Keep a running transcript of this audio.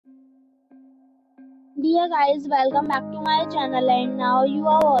Dear guys, welcome back to my channel and now you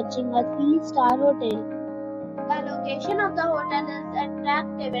are watching a 3-star hotel. The location of the hotel is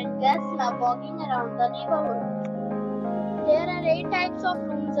attractive and guests love walking around the neighborhood. There are 8 types of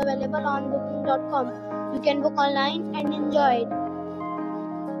rooms available on booking.com. You can book online and enjoy it.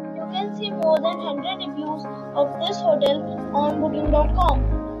 You can see more than 100 reviews of this hotel on booking.com.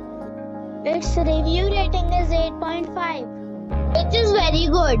 Its review rating is 8.5, which is very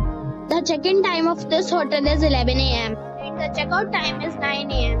good. The check-in time of this hotel is 11 a.m. and the checkout time is 9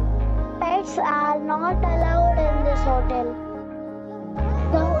 a.m. Pets are not allowed in this hotel.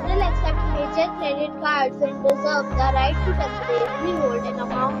 The hotel accepts major credit cards and reserves the right to temporarily hold an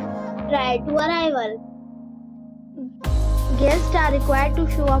amount prior to arrival. Guests are required to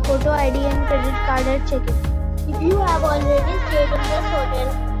show a photo ID and credit card at check-in. If you have already stayed in this hotel,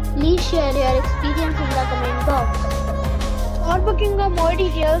 please share your experience in the comment box. For booking or more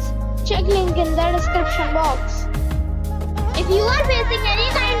details, check link in the description box. If you are facing any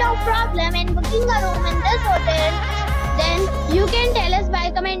kind of problem in booking a room in this hotel, then you can tell us by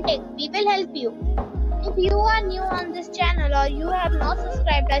commenting. We will help you. If you are new on this channel or you have not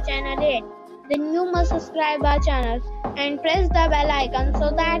subscribed our channel yet, then you must subscribe our channel and press the bell icon so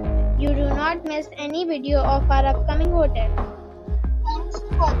that you do not miss any video of our upcoming hotel. Thanks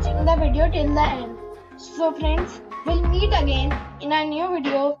for watching the video till the end. So friends, we'll meet again in a new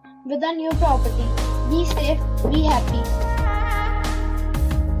video with a new property. Be safe, be happy.